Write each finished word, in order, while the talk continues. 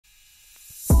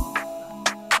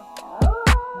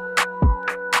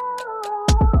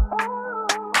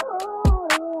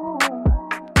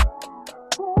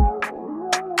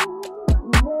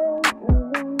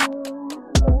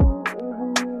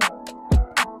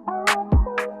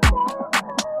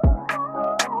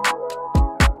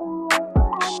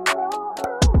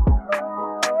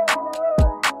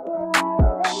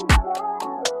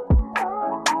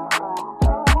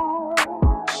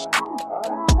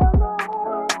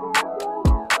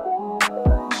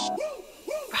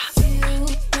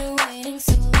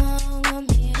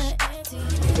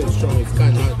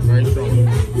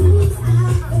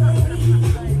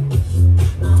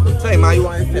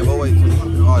wait.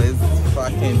 Oh, this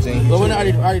fucking drink. Well, we're not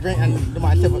already drinking and the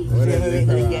my tip. Let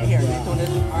me get here. This one is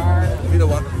You know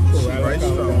what? Right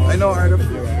strong. I know Art. What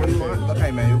do you want?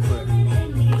 Okay, man, you put.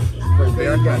 First day,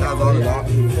 that's all the lot.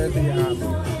 First thing you have.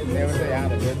 Never say I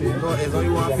had a birthday. It's only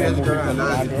one fish, girl, and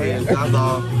that's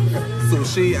all.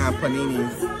 Sushi and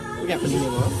paninis. we got panini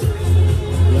though.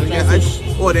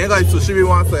 Oh, they got sushi we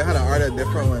want, so I had to order a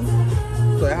different one.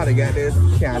 So I had to get this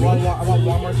candy. I want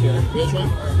one more here. Which one?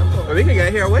 But we can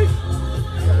get here, wait.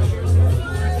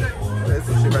 This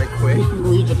sushi right quick.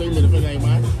 You just take me the finger in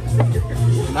mine.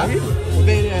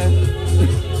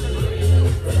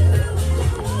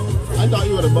 I thought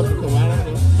you would have booked the cabana.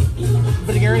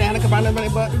 But again, I had a cabana, but I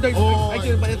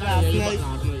did, but it's last night.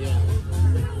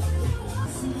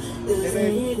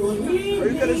 Are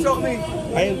you gonna show me?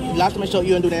 Last time I showed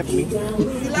you and do that for me.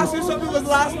 The last time you showed me was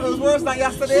last. It was worse than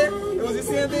yesterday. It was the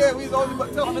same day. We was only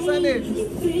but on the Sunday.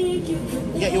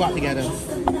 Get you out together.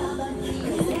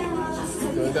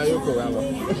 Is that your Corella?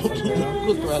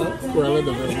 Who's Corella? Corella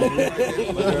the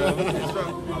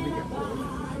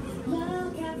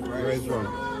Where is wrong?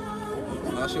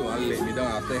 Now she want to let me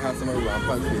down after I have some of the wrong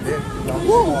parts with it.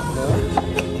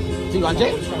 So you want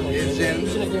gin? It's gin. You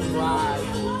should have given dry.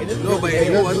 No, but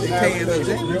it was the king is a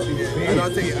gin. I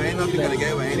don't think I ain't nothing gonna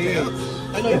get with anything else.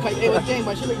 I know you can't. It was gin,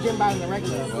 but she make gin better than the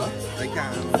regular. Well, I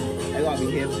can't. I gotta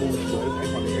be careful.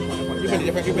 You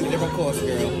been a different course,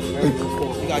 girl.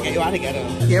 You gotta get you out together.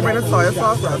 Can't bring the soy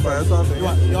sauce or soy sauce. You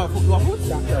want food?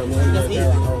 Just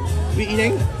eat. We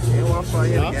eating? You want fire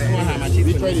to get I want to have my cheese.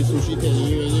 We tried the sushi thing.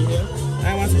 You here?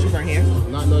 I want sushi from here.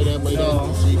 Not know that, but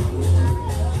sushi.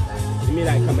 You mean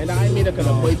like come in? I mean like a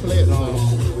boy plate. No.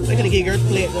 They're gonna get your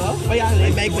plate though. Oh yeah,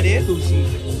 they make for this. Sushi.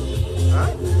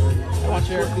 Huh? I want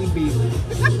your beef.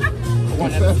 I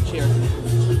want that chair.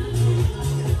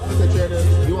 What's a chair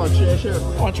there? You want chair?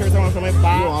 I want chairs. I want from my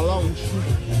bar. You want lounge?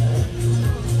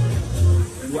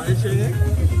 You want this shit here?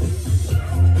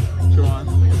 Sharon.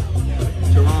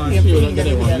 Yeah, She we will can get get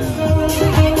it it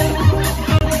one.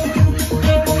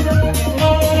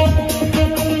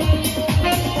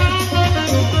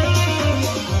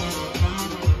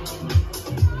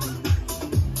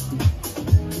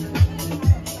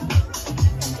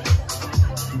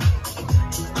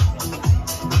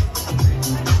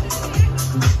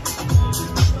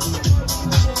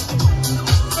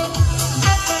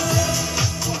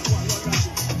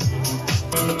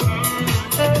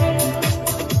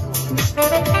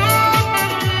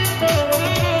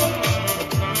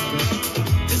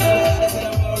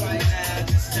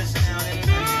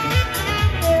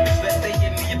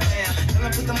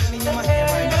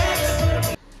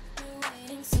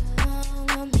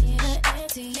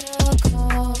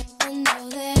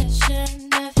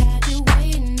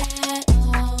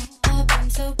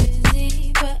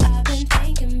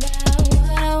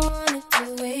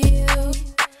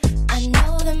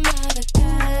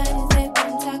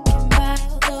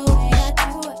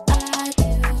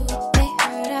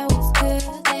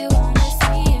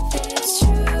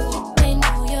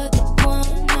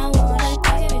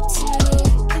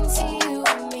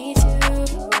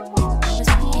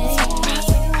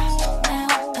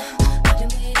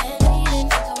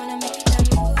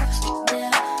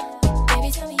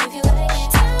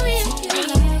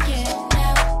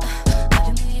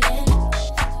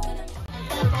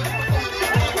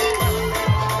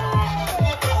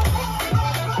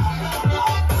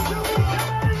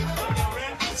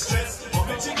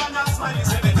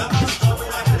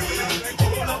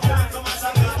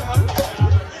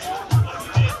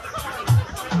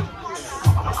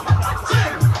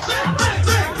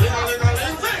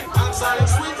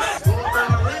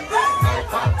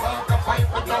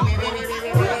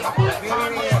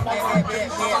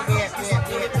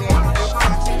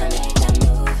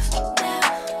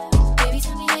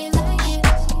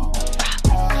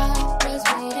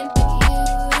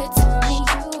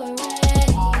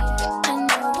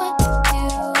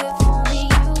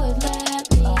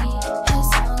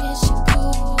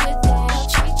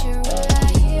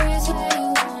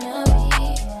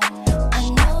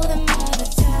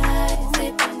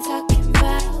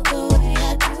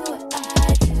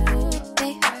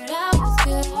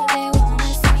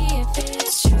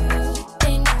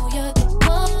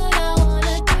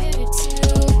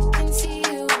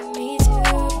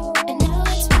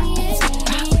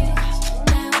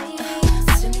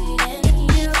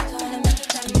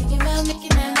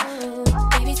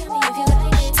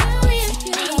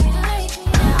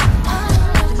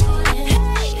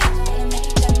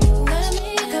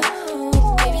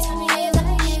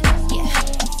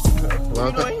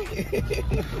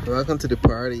 Welcome to the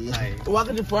party.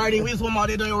 Welcome to the party. We just all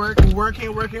day doing working.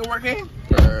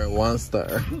 One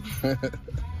star.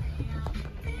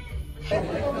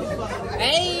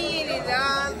 Hey,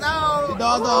 Dozo.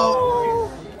 Dozo.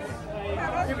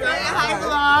 Hi,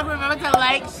 vlog. Remember to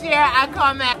like, share, and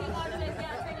comment.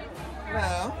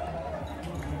 Well,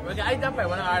 We got it up. I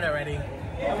want to order already.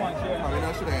 Probably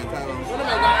not should have entitled. What am I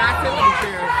going to ask him to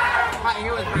share? Hot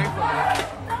here was great for me.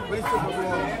 What is Super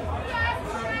Bowl?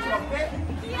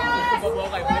 Super Bowl,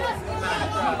 like,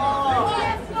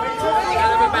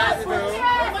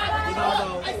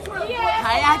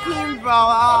 Ethnicity, bro.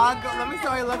 Let me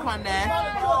show you. Look on this.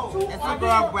 It's a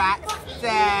girl Braxton,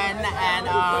 and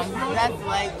let's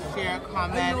like, share,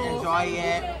 comment, enjoy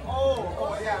it.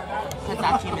 Cause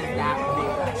that team is that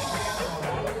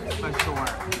big, for sure.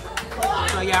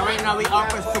 So yeah, right now we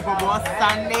out for Super Bowl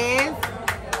Sundays.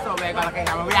 So we're gonna look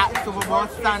at we at Super Bowl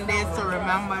Sundays. So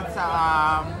remember to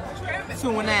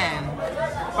tune in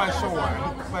for sure.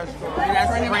 Let's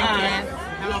drink in.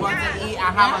 I'm about to eat.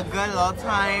 I have a good little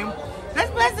time. This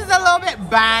place is a little bit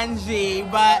bangy,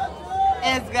 but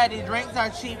it's good. The drinks are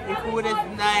cheap, the food is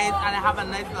nice, and I have a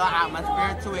nice little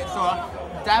atmosphere to it. So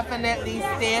definitely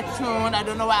stay tuned. I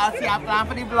don't know what else you have planned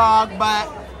for the vlog, but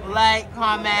like,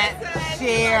 comment,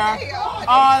 share,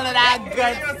 all of that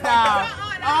good stuff.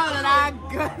 All of that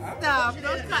good stuff.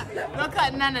 Don't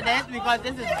cut none of this because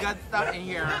this is good stuff in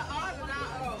here.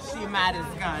 She mad as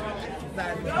gun.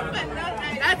 That's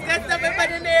good stuff we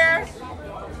put in there.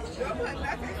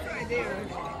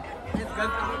 It's good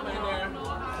stuff we put in there.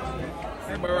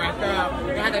 But right up.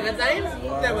 You had a good time?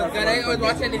 That was good. I was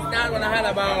watching this now when I had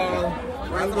about...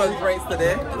 What's was race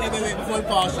today? wait, before we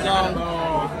pause,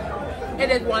 It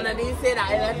is one of these that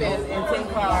I left in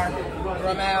Tik Tok,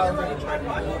 Ramel.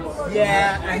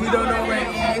 Yeah, and he don't know where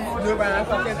it is. Nobody else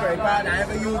fucking very proud. I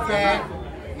never use it.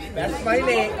 That's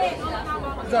funny.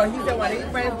 So he said, well, his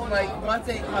friends like want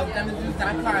to cause them to use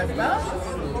that car as well.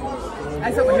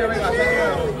 I said, well, here we go.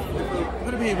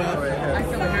 What do you mean, man? I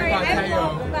said, well, here we go.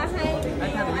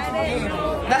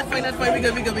 That's fine. We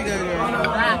good.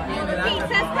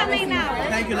 Pizza's coming now.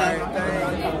 Thank you, love.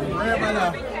 Where am I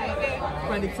now?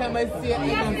 When the time I see it,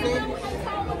 you can see.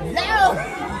 No!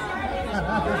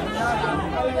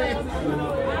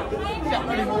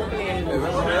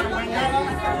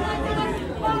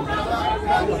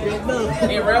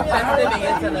 Hey, real festive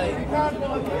again tonight.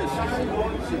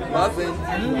 Buzzing.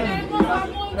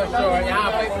 For sure, yeah,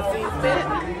 I'll wait to see it.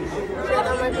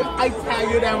 I tell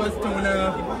you that was tuna.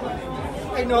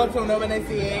 I know tuna when I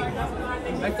see it. I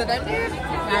said that there.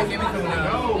 Now give me tuna.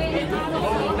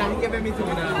 Now he giving me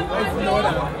tuna. It's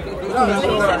Florida.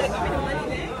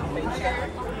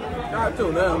 Not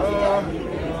tuna.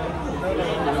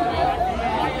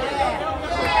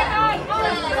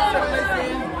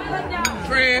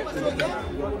 Friend,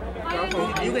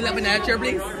 you can let me that chair,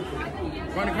 please.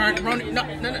 Run the car. No.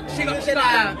 She got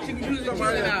out. She can use it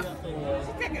out.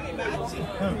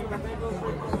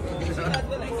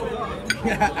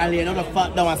 Ali, I know the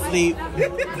fuck don't want to sleep.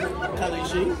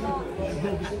 Cause she.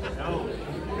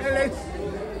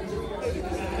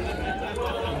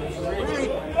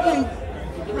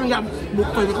 Book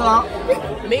 5 o'clock.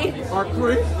 Me? Or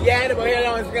 3. Yeah, the boy here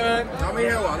long is gone. I'm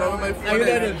here. I know my Now you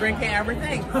know to drink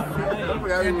everything. I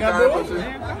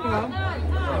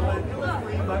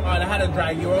Oh, I had to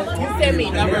drag you up. You sent me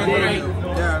number 3.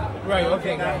 Yeah. Right,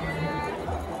 okay.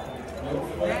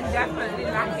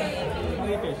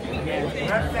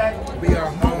 We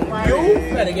are hungry.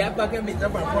 You better get fucking pizza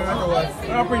from Prontos.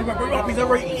 I'm pretty much pizza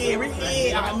right here.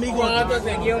 Prontos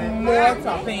and give more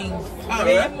toppings.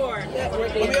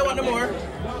 We want no more.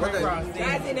 What the?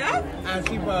 That's enough? And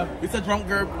cheaper. It's a drunk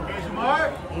girl.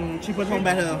 She puts on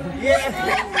better. Yeah.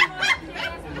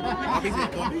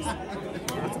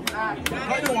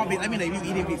 I don't want pizza. Let me know if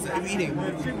you eating pizza. If you eating.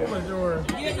 Cheaper for sure.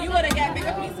 You want to get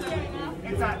bigger pizza?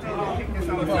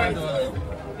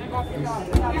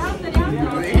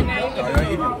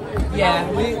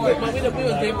 Yeah, we was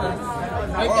different.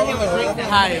 I think he was drinking.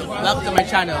 Hi, welcome to my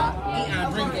channel. Eat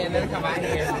and drink and then come back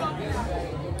here.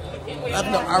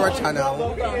 Welcome to our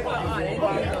channel.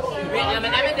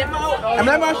 I'm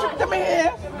not going to come here.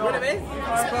 What it is?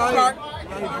 Spark.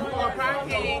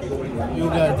 You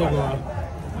got to go.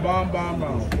 Bomb.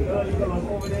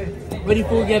 What the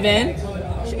food give in?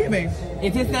 She give me.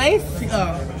 Is this nice? She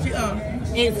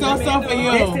It's so soft for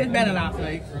you. This is better last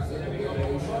night.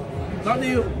 Not to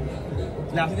you.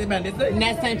 Last night better this night.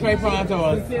 Next time try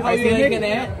Prontos. How you liking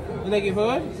it? You like your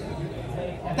food?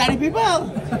 30 people.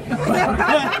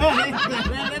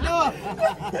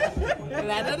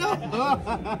 Let it know.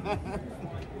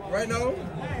 Right now,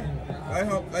 I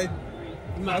hope I.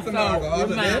 Max That's an alcohol, out.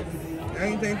 isn't Max. it?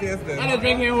 Anything tasty. I'm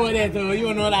drinking over there too,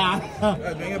 you know that.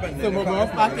 I drink a banana. So we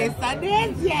both fucking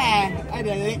Sundays, yeah. I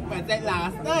did it for that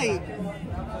last night.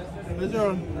 For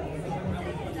sure.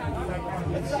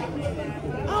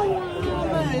 Oh,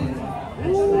 man.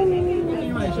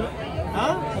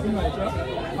 Huh?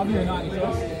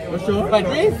 For sure.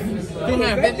 Patrice?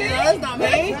 $250, not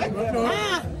me?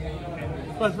 Ah.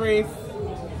 Patrice.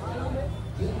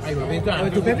 I will be trying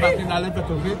to $250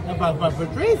 for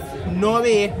Patrice. No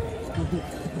way.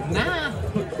 Nah.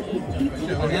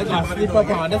 I got to sleep up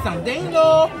on something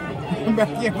though.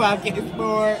 Back in pocket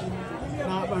sport.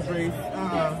 Not Patrice.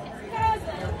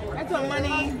 That's some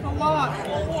money for what?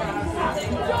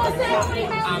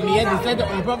 I'm here to set the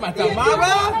open for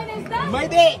tomorrow. My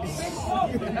bitch.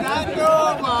 That's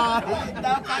over.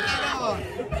 That's fucking over.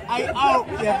 I out,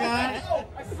 you can.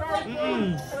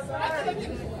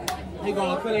 They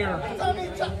gonna clear. I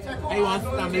want to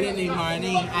stumble in the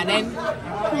morning and then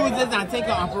cruises and take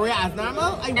an operate as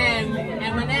normal. And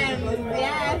M&M's,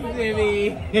 yes,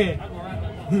 baby.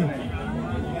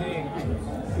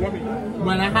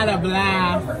 When I had a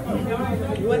blast.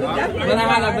 When I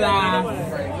had a blast.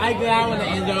 I glad when I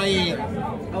enjoy it.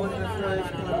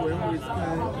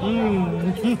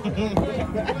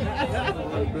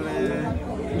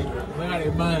 We got a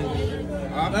bunch.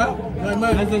 I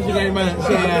think she got a bunch.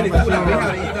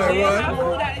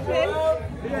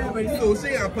 Yeah, but sushi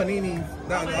and paninis.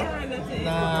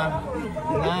 Nah.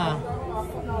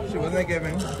 She wasn't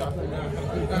giving.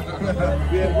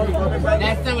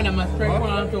 Next time when I'm a straight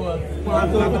farm to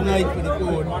night for the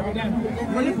food.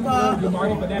 Really far.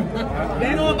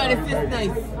 They know about it, it's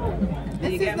nice.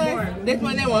 This is nice. This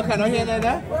one they want kind of hear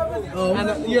that. Oh.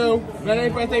 And you, when I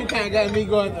first say you can't get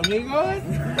amigos. No, you're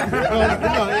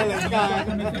like God.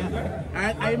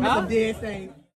 I miss a dead thing.